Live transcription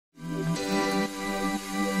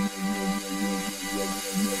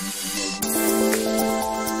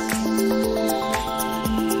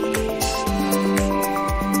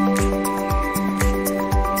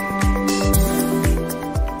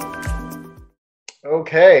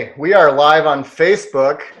Okay, we are live on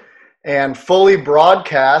Facebook and fully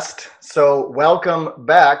broadcast. So, welcome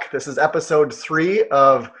back. This is episode 3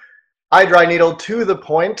 of iDryNeedle to the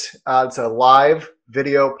Point. It's a live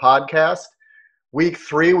video podcast. Week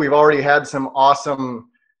 3, we've already had some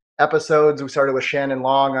awesome episodes. We started with Shannon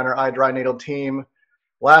Long on our iDryNeedle team.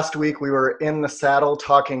 Last week, we were in the saddle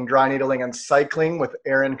talking dry needling and cycling with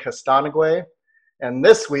Aaron Castanigwe. And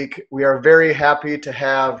this week, we are very happy to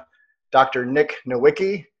have Dr. Nick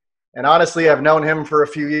Nowicki. And honestly, I've known him for a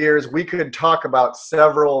few years. We could talk about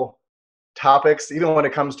several topics, even when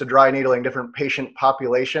it comes to dry needling, different patient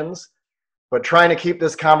populations. But trying to keep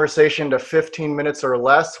this conversation to 15 minutes or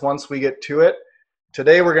less once we get to it.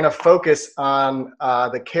 Today, we're going to focus on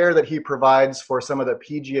the care that he provides for some of the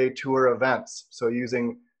PGA Tour events. So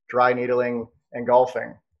using dry needling and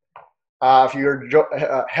golfing. If you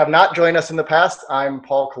have not joined us in the past, I'm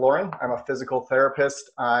Paul Killoren. I'm a physical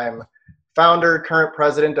therapist. I'm founder, current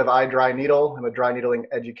president of iDryNeedle. I'm a dry needling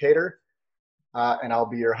educator, and I'll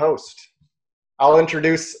be your host. I'll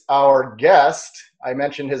introduce our guest. I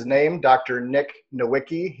mentioned his name, Dr. Nick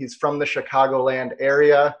Nowicki. He's from the Chicagoland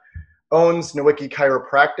area, owns Nowicki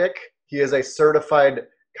Chiropractic. He is a certified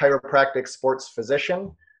chiropractic sports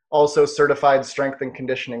physician, also certified strength and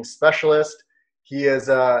conditioning specialist. He is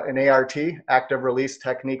an ART, active release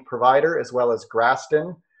technique provider, as well as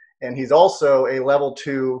Graston. And he's also a level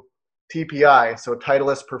 2 TPI, so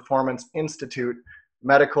Titleist Performance Institute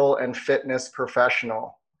medical and fitness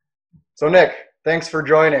professional. So Nick, thanks for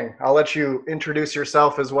joining. I'll let you introduce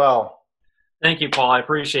yourself as well. Thank you, Paul. I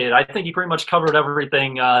appreciate it. I think you pretty much covered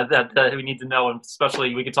everything that we need to know, and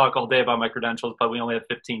especially we could talk all day about my credentials, but we only have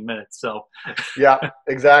 15 minutes. So yeah,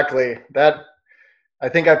 exactly. I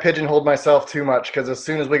think I pigeonholed myself too much because as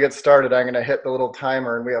soon as we get started, I'm going to hit the little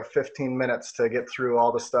timer and we have 15 minutes to get through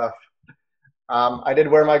all the stuff. I did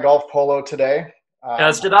wear my golf polo today.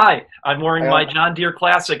 As did I. I'm wearing my John Deere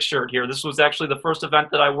Classic shirt here. This was actually the first event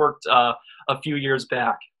that I worked a few years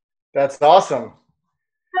back. That's awesome.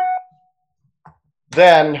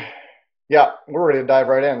 Then, yeah, we're ready to dive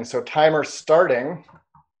right in. So timer starting.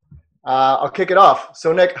 I'll kick it off.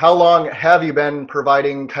 So Nick, how long have you been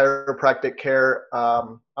providing chiropractic care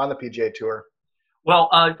on the PGA Tour? Well,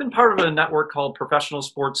 I've been part of a network called Professional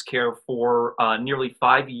Sports Care for nearly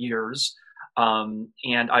 5 years.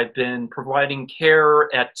 And I've been providing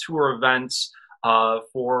care at tour events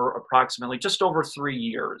for approximately just over 3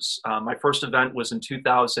 years. My first event was in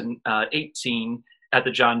 2018 at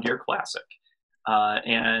the John Deere Classic.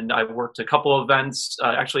 And I worked a couple of events.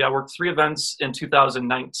 Actually, I worked 3 events in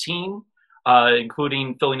 2019,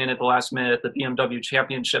 including filling in at the last minute at the BMW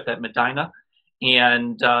Championship at Medina.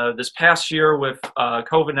 And this past year with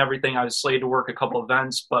COVID and everything, I was slated to work a couple of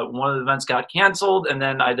events, but one of the events got canceled, and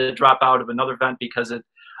then I had to drop out of another event because it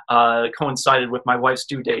coincided with my wife's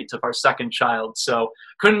due date of our second child. So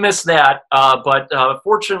couldn't miss that. But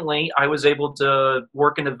fortunately, I was able to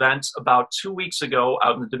work an event about 2 weeks ago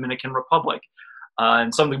out in the Dominican Republic.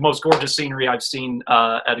 And some of the most gorgeous scenery I've seen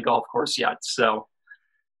at a golf course yet. So,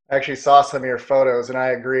 I actually saw some of your photos, and I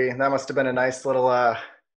agree. That must have been a nice little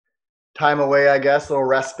time away, I guess, a little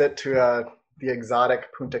respite to the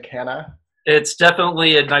exotic Punta Cana. It's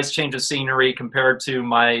definitely a nice change of scenery compared to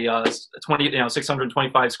my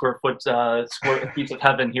 625 square feet of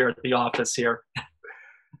heaven here at the office here.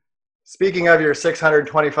 Speaking of your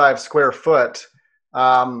 625 square foot,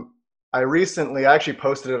 I actually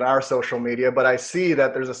posted it on our social media, but I see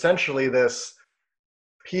that there's essentially this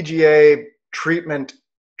PGA treatment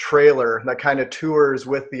trailer that kind of tours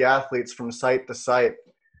with the athletes from site to site.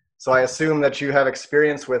 So I assume that you have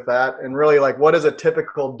experience with that. And really, like, what does a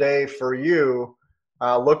typical day for you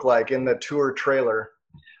look like in the tour trailer?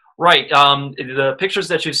 Right. The pictures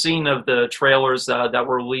that you've seen of the trailers that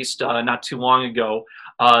were released not too long ago,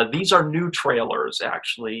 these are new trailers,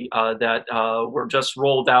 actually, that were just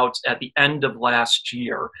rolled out at the end of last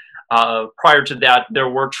year. Prior to that, there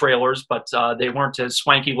were trailers, but they weren't as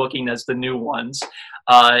swanky looking as the new ones.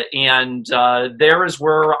 And there is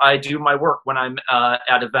where I do my work when I'm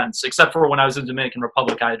at events, except for when I was in the Dominican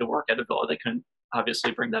Republic, I had to work at a villa. They couldn't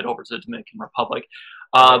obviously bring that over to the Dominican Republic.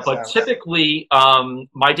 But typically,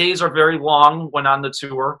 my days are very long when on the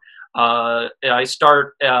tour. I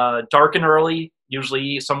start dark and early,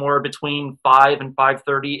 usually somewhere between 5 and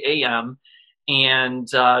 5:30 a.m. And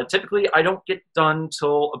typically, I don't get done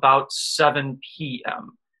till about 7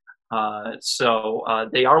 p.m. So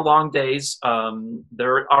they are long days.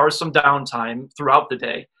 There are some downtime throughout the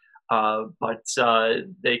day, but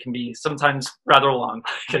they can be sometimes rather long,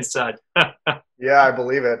 like I said. Yeah, I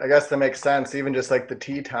believe it. I guess that makes sense. Even just like the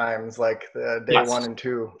tee times, like the day Yes. 1 and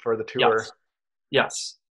 2 for the tour. Yes.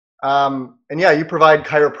 Yes. And yeah, you provide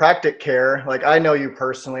chiropractic care. Like I know you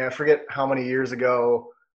personally. I forget how many years ago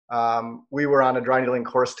we were on a dry needling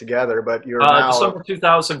course together, but you're now December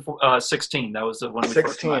 2016. That was the one we first met.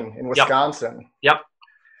 16 in Yep. Wisconsin. Yep.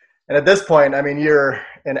 And at this point, I mean, you're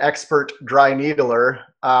an expert dry needler.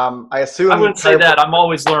 I assume I wouldn't say that. I'm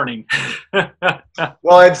always learning.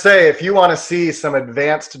 Well, I'd say if you want to see some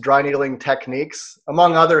advanced dry needling techniques,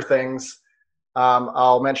 among other things,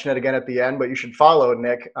 I'll mention it again at the end, but you should follow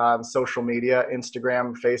Nick on social media,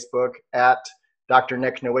 Instagram, Facebook, at Dr.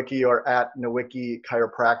 Nick Nowicki or at Nowicki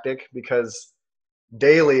Chiropractic, because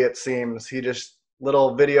daily, it seems, he just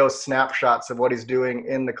little video snapshots of what he's doing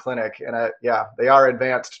in the clinic. And yeah, they are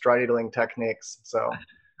advanced dry needling techniques. So,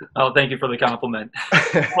 oh, thank you for the compliment.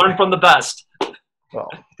 Learn from the best. Well,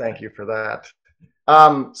 thank you for that.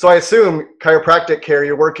 So I assume chiropractic care,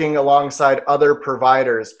 you're working alongside other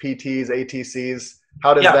providers, PTs, ATCs.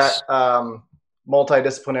 How does Yes. that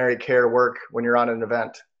multidisciplinary care work when you're on an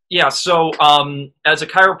event? Yeah, so as a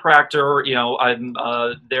chiropractor, you know, I'm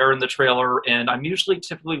there in the trailer, and I'm usually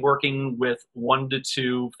typically working with 1 to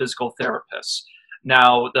 2 physical therapists.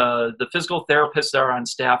 Now, the physical therapists that are on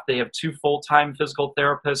staff, they have 2 full-time physical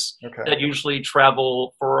therapists that usually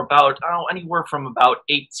travel for about, anywhere from about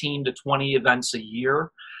 18 to 20 events a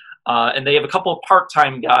year. And they have a couple of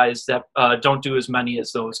part-time guys that don't do as many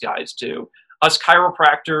as those guys do. Us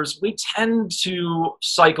chiropractors, we tend to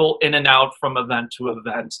cycle in and out from event to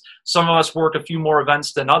event. Some of us work a few more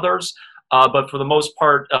events than others, but for the most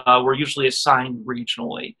part, we're usually assigned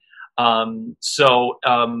regionally.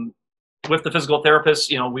 With the physical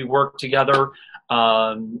therapists, you know, we work together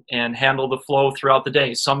and handle the flow throughout the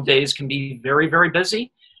day. Some days can be very, very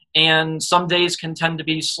busy, and some days can tend to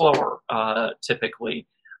be slower, typically.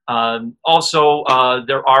 Also,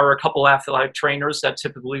 there are a couple athletic trainers that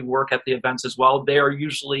typically work at the events as well. They are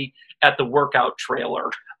usually at the workout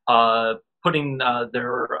trailer, putting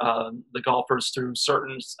the golfers through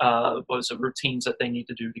certain routines that they need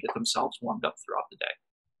to do to get themselves warmed up throughout the day.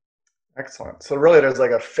 Excellent. So really there's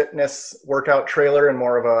like a fitness workout trailer and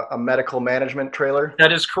more of a medical management trailer?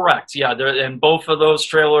 That is correct. Yeah, and both of those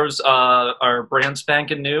trailers are brand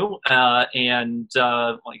spanking new. And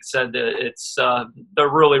like I said, they're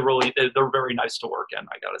really, they're very nice to work in,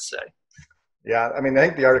 I got to say. Yeah, I mean, I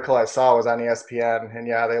think the article I saw was on ESPN, and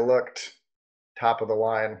yeah, they looked top of the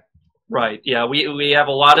line. Right. Yeah, we have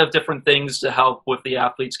a lot of different things to help with the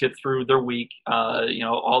athletes get through their week. You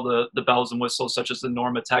know, all the bells and whistles, such as the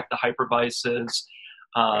Normatec, the Hypervices,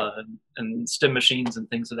 and stim machines and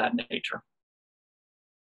things of that nature.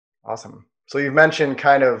 Awesome. So you've mentioned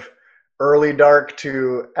kind of early dark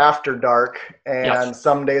to after dark, and Yes.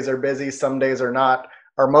 Some days are busy, some days are not.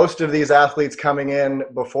 Are most of these athletes coming in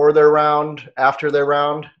before their round, after their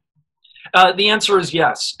round? The answer is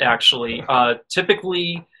yes, actually.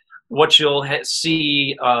 Typically, what you'll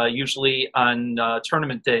see usually on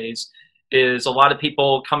tournament days is a lot of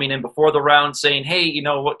people coming in before the round saying, hey, you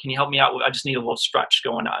know what, can you help me out? I just need a little stretch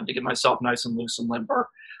going on to get myself nice and loose and limber.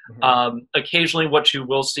 Mm-hmm. Occasionally what you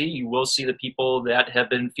will see the people that have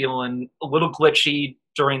been feeling a little glitchy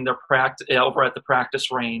during their practice over at the practice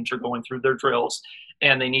range or going through their drills,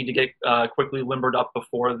 and they need to get quickly limbered up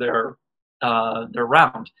before their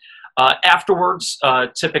round. Afterwards,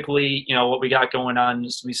 typically, you know, what we got going on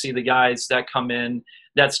is we see the guys that come in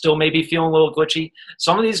that still may be feeling a little glitchy.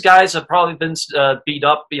 Some of these guys have probably been beat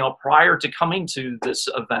up, you know, prior to coming to this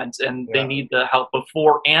event, and they need the help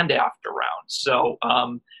before and after rounds. So,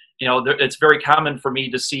 you know, it's very common for me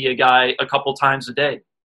to see a guy a couple times a day,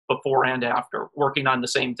 before and after, working on the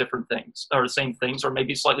same different things, or the same things, or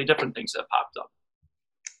maybe slightly different things that popped up.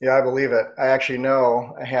 Yeah, I believe it. I actually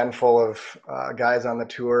know a handful of guys on the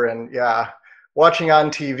tour, and yeah, watching on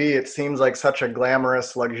TV, it seems like such a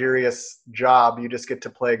glamorous, luxurious job. You just get to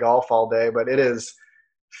play golf all day, but it is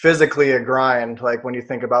physically a grind. Like when you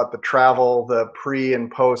think about the travel, the pre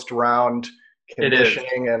and post round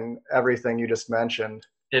conditioning, and everything you just mentioned.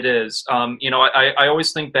 It is. You know, I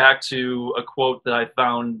always think back to a quote that I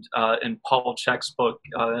found in Paul Check's book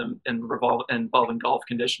involving golf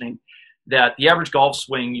conditioning, that the average golf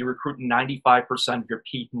swing, you recruit 95% of your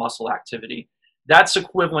peak muscle activity. That's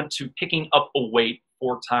equivalent to picking up a weight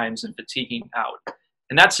 4 times and fatiguing out.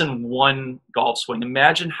 And that's in one golf swing.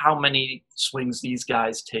 Imagine how many swings these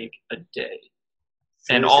guys take a day.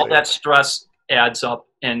 Seriously. And all that stress adds up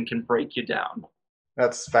and can break you down.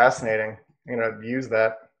 That's fascinating. I'm going to use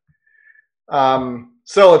that.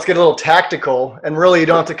 So let's get a little tactical, and really you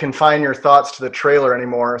don't have to confine your thoughts to the trailer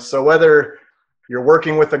anymore. So whether you're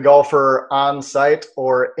working with a golfer on site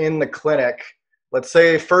or in the clinic, let's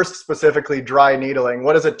say first specifically dry needling.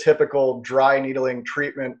 What does a typical dry needling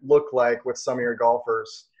treatment look like with some of your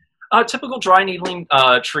golfers? Typical dry needling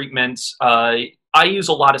treatments, I use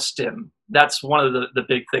a lot of stim. That's one of the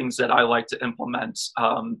big things that I like to implement.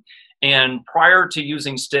 And prior to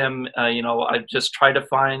using stim, I just try to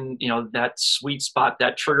find, that sweet spot,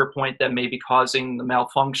 that trigger point that may be causing the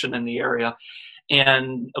malfunction in the area,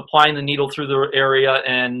 and applying the needle through the area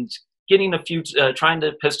and getting a few, trying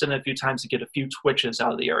to piston a few times to get a few twitches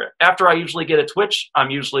out of the area. After I usually get a twitch, I'm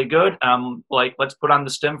usually good. Like, let's put on the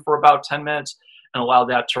stim for about 10 minutes and allow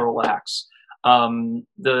that to relax.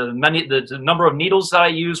 The number of needles that I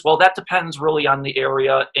use, well, that depends really on the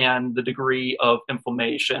area and the degree of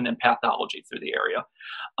inflammation and pathology through the area.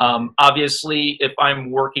 Obviously, if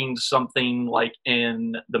I'm working something like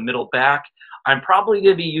in the middle back, I'm probably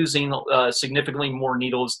going to be using significantly more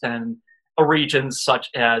needles than a region such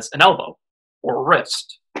as an elbow or a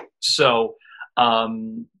wrist. So,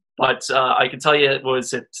 but I can tell you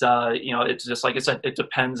it's just like I said, it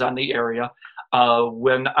depends on the area.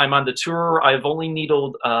 When I'm on the tour, I've only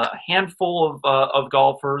needled a handful of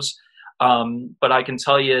golfers, but I can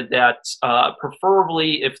tell you that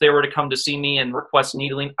preferably if they were to come to see me and request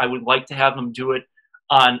needling, I would like to have them do it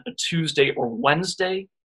on a Tuesday or Wednesday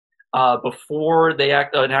before they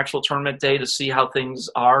an actual tournament day to see how things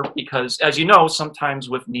are, because as you know, sometimes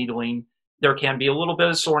with needling, there can be a little bit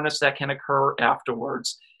of soreness that can occur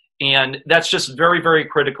afterwards. And that's just very, very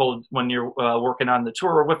critical when you're working on the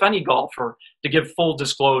tour or with any golfer, to give full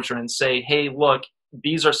disclosure and say, hey, look,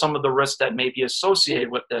 these are some of the risks that may be associated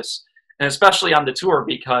with this. And especially on the tour,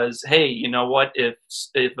 because, hey, you know what, if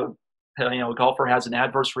a golfer has an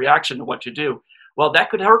adverse reaction to what you do, well, that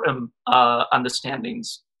could hurt him on the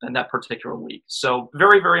standings in that particular week. So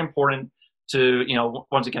very, very important to,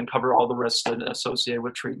 once again, cover all the risks associated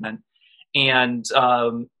with treatment. And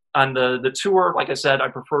on the tour, like I said, I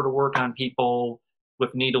prefer to work on people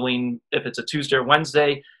with needling if it's a Tuesday or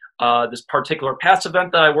Wednesday. This particular past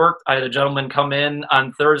event that I worked, I had a gentleman come in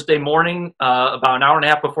on Thursday morning, about an hour and a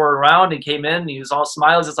half before a round. He came in, he was all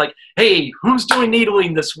smiles. It's like, hey, who's doing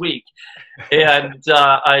needling this week? And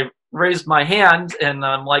I raised my hand, and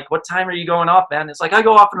I'm like, what time are you going off, man? It's like, I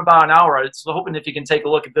go off in about an hour. It's hoping if you can take a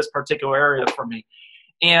look at this particular area for me.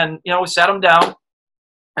 And, we sat him down.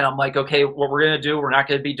 And I'm like, okay, what we're going to do, we're not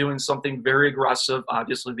going to be doing something very aggressive,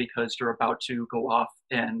 obviously, because you're about to go off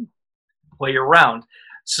and play your round.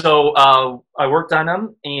 So I worked on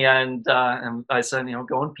him, and I said,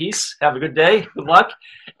 go in peace, have a good day, good luck.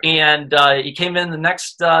 And he came in the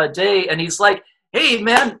next day, and he's like, hey,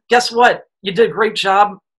 man, guess what? You did a great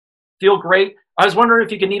job, feel great. I was wondering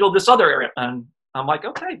if you could needle this other area. And I'm like,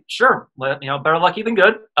 okay, sure. Better lucky than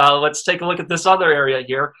good. Let's take a look at this other area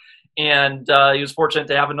here. And he was fortunate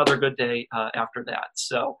to have another good day after that.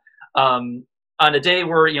 So on a day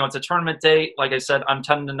where, it's a tournament day, like I said, I'm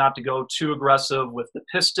tending not to go too aggressive with the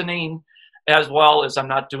pistoning, as well as I'm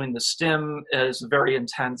not doing the stim as very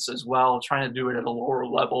intense as well, trying to do it at a lower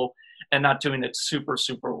level and not doing it super,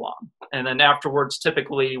 super long. And then afterwards,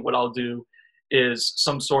 typically what I'll do is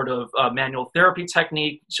some sort of manual therapy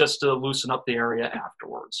technique just to loosen up the area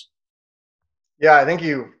afterwards. Yeah, I think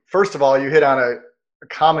first of all, you hit on a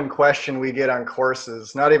common question we get on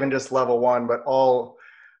courses, not even just level 1, but all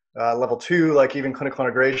level 2, like even clinical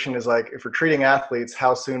integration, is like, if we're treating athletes,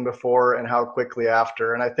 how soon before and how quickly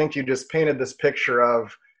after? And I think you just painted this picture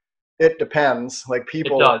of, it depends. Like,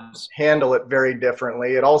 people handle it very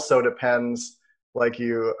differently. It also depends, like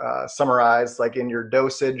you summarized, like in your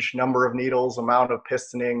dosage, number of needles, amount of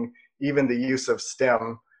pistoning, even the use of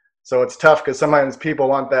stim. So it's tough because sometimes people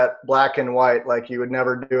want that black and white, like you would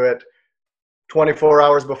never do it 24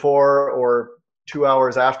 hours before or 2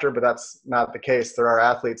 hours after, but that's not the case. There are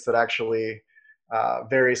athletes that actually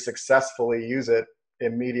very successfully use it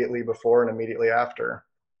immediately before and immediately after.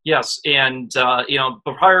 Yes, and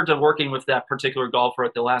but prior to working with that particular golfer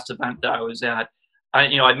at the last event that I was at,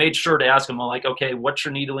 I made sure to ask him, like, okay, what's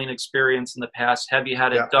your needling experience in the past? Have you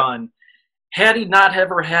had it done? Had he not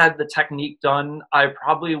ever had the technique done, I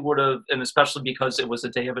probably would have, and especially because it was a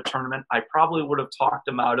day of a tournament, I probably would have talked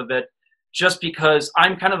him out of it. Just because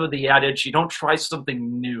I'm kind of the adage, you don't try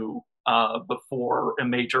something new before a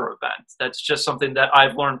major event. That's just something that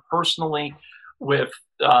I've learned personally with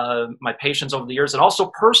my patients over the years, and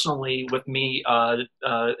also personally with me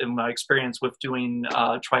in my experience with doing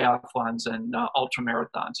triathlons and ultra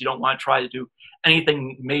marathons. You don't want to try to do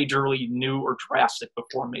anything majorly new or drastic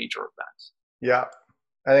before major events. Yeah,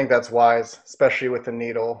 I think that's wise, especially with the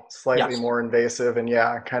needle, slightly more invasive and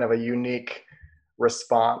kind of a unique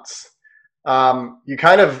response. You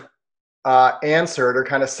kind of answered or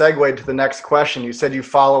kind of segued to the next question. You said you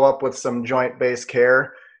follow up with some joint-based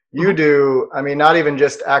care. You do, I mean, not even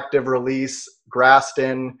just active release,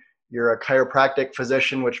 Graston, You're a chiropractic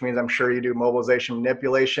physician, which means I'm sure you do mobilization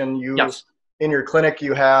manipulation. Yes. In your clinic,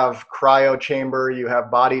 you have cryo chamber, you have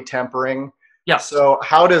body tempering. Yes. So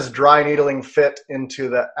how does dry needling fit into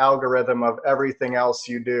the algorithm of everything else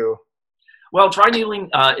you do? Well, dry needling,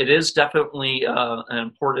 it is definitely an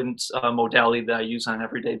important modality that I use on an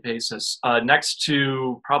everyday basis. Next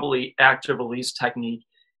to probably active release technique,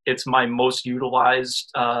 it's my most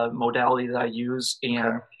utilized modality that I use,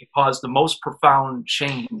 and it caused the most profound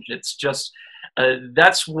change. It's just,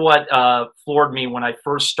 that's what floored me when I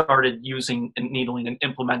first started using needling and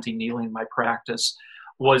implementing needling in my practice,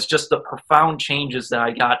 was just the profound changes that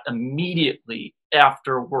I got immediately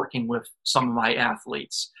after working with some of my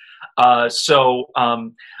athletes.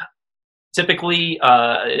 Typically,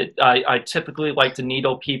 I typically like to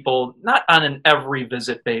needle people, not on an every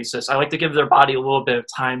visit basis. I like to give their body a little bit of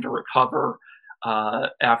time to recover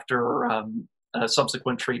after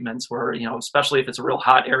subsequent treatments where, you know, especially if it's a real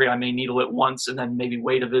hot area, I may needle it once and then maybe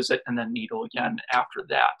wait a visit and then needle again after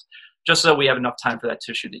that, just so we have enough time for that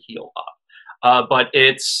tissue to heal up. But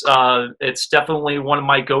it's definitely one of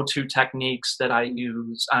my go-to techniques that I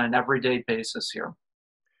use on an everyday basis here.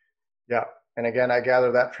 Yeah. And again, I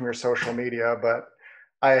gather that from your social media, but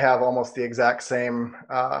I have almost the exact same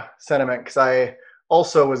sentiment, because I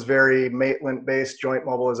also was very Maitland-based joint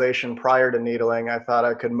mobilization prior to needling. I thought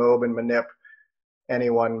I could mob and manip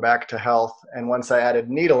anyone back to health. And once I added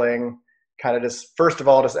needling, kind of just, first of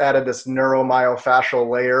all, just added this neuromyofascial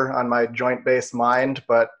layer on my joint-based mind.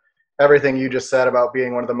 But everything you just said about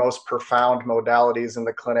being one of the most profound modalities in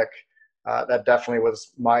the clinic, that definitely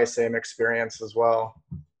was my same experience as well.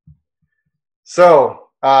 So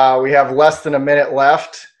we have less than a minute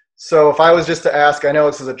left. So if I was just to ask, I know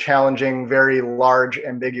this is a challenging, very large,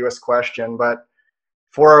 ambiguous question, but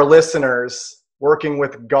for our listeners working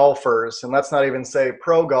with golfers, and let's not even say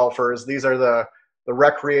pro golfers, these are the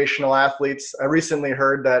recreational athletes. I recently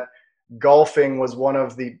heard that golfing was one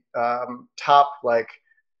of the top,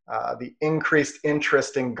 the increased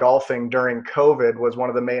interest in golfing during COVID was one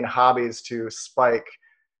of the main hobbies to spike.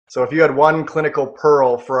 So if you had one clinical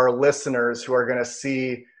pearl for our listeners who are going to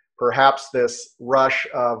see perhaps this rush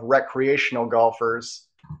of recreational golfers,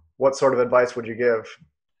 what sort of advice would you give?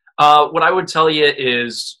 What I would tell you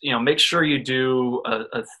is, you know, make sure you do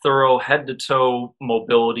a thorough head-to-toe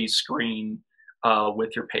mobility screen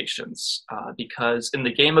with your patients, because in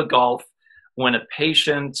the game of golf, when a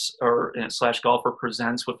patient or slash golfer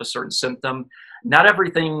presents with a certain symptom, not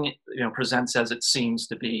everything, you know, presents as it seems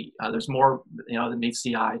to be. There's more, you know, that meets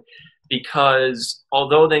the eye, because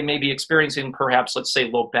although they may be experiencing perhaps, let's say,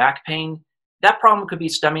 low back pain, that problem could be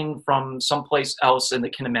stemming from someplace else in the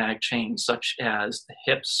kinematic chain, such as the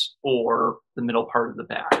hips or the middle part of the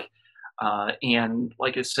back. And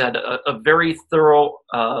like I said, a very thorough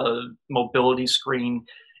mobility screen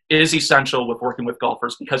is essential with working with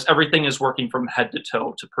golfers, because everything is working from head to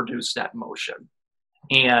toe to produce that motion.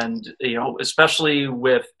 And, you know, especially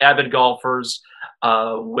with avid golfers,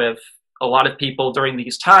 with a lot of people during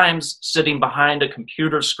these times sitting behind a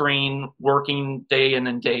computer screen, working day in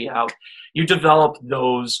and day out, you develop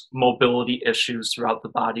those mobility issues throughout the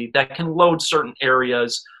body that can load certain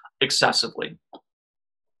areas excessively.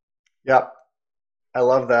 Yep. I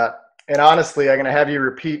love that. And honestly, I'm going to have you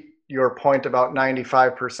repeat your point about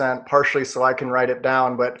 95%, partially so I can write it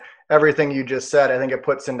down, but everything you just said, I think it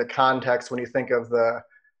puts into context when you think of the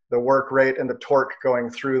work rate and the torque going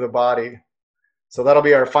through the body. So that'll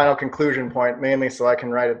be our final conclusion point, mainly so I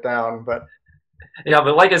can write it down. But yeah,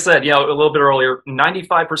 but like I said, you know, a little bit earlier,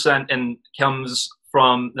 95% and comes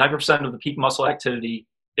from 90% of the peak muscle activity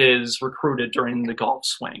is recruited during the golf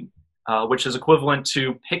swing, which is equivalent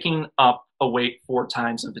to picking up a weight 4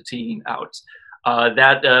 times and fatiguing out.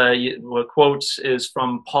 That quote is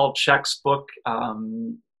from Paul Chek's book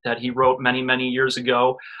that he wrote many, many years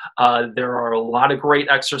ago. There are a lot of great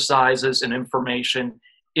exercises and information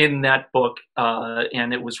in that book,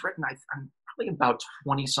 and it was written, probably about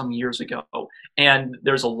 20 some years ago. And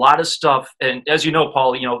there's a lot of stuff, and as you know,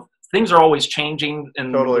 Paul, you know, things are always changing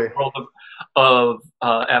in totally. the world of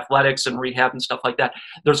athletics and rehab and stuff like that.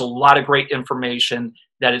 There's a lot of great information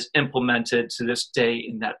that is implemented to this day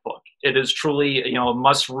in that book. It is truly, you know, a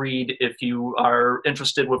must read if you are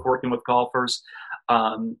interested with working with golfers.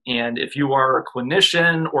 And if you are a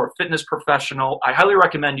clinician or a fitness professional, I highly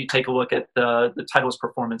recommend you take a look at the Titleist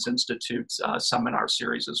Performance Institute's seminar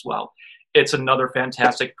series as well. It's another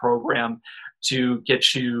fantastic program to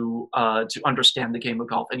get you to understand the game of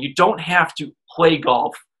golf. And you don't have to play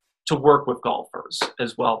golf to work with golfers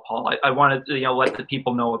as well, Paul. I wanted to, you know, let the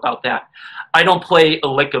people know about that. I don't play a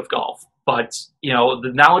lick of golf, but, you know,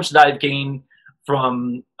 the knowledge that I've gained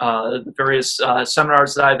from the various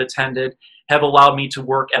seminars that I've attended have allowed me to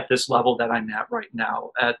work at this level that I'm at right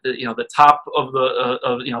now, at the the top of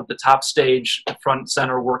the top stage, front and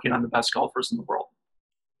center, working on the best golfers in the world.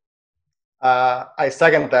 I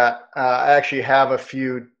second that. I actually have a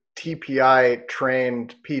few TPI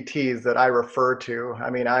trained PTs that I refer to. I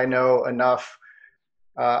mean, I know enough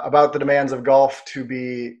about the demands of golf to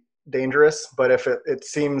be dangerous, but if it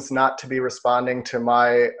seems not to be responding to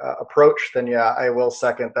my approach, then yeah, I will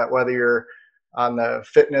second that. Whether you're on the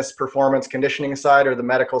fitness, performance, conditioning side or the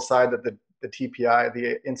medical side, that the TPI,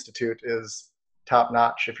 the Institute, is top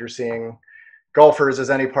notch if you're seeing golfers as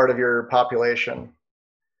any part of your population.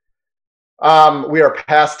 We are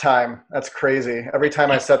past time. That's crazy. Every time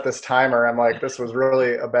I set this timer, I'm like, this was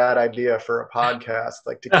really a bad idea for a podcast,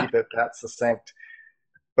 like to keep it that succinct.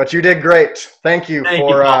 But you did great. Thank you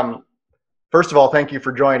for, first of all, thank you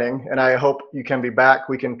for joining. And I hope you can be back.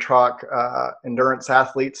 We can talk endurance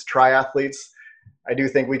athletes, triathletes. I do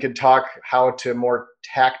think we could talk how to more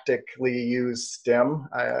tactically use STEM.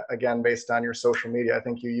 Again, based on your social media, I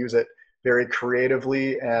think you use it very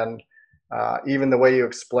creatively, and even the way you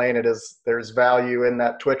explain it is there's value in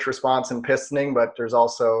that twitch response and pistoning, but there's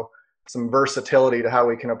also some versatility to how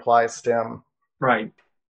we can apply STEM. Right.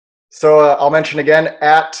 So I'll mention again,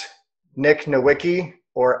 at Nick Nowicki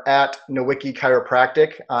or at Nowicki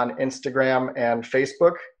Chiropractic on Instagram and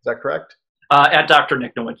Facebook. Is that correct? At Dr.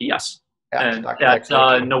 Nick Nowicki, yes. At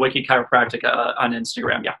Nowicki Chiropractic on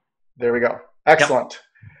Instagram, yeah. There we go. Excellent.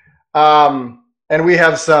 Yep. And we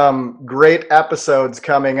have some great episodes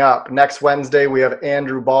coming up. Next Wednesday, we have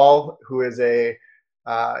Andrew Ball, who is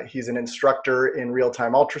he's an instructor in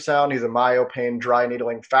real-time ultrasound. He's a MyoPain dry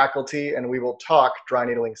needling faculty, and we will talk dry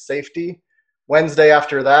needling safety. Wednesday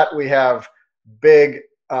after that, we have big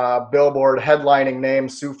billboard headlining name,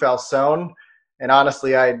 Sue Falsone. And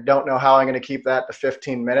honestly, I don't know how I'm going to keep that to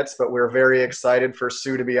 15 minutes, but we're very excited for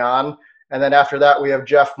Sue to be on. And then after that, we have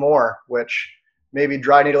Jeff Moore, which maybe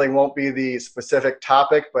dry needling won't be the specific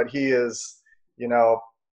topic, but he is,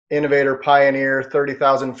 innovator, pioneer,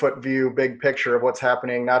 30,000 foot view, big picture of what's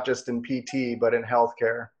happening, not just in PT, but in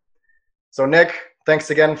healthcare. So Nick, thanks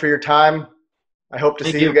again for your time. I hope to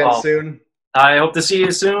see you again soon. I hope to see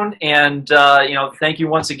you soon. And, thank you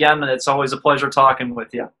once again. It's always a pleasure talking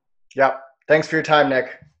with you. Yep. Thanks for your time,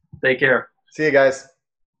 Nick. Take care. See you guys.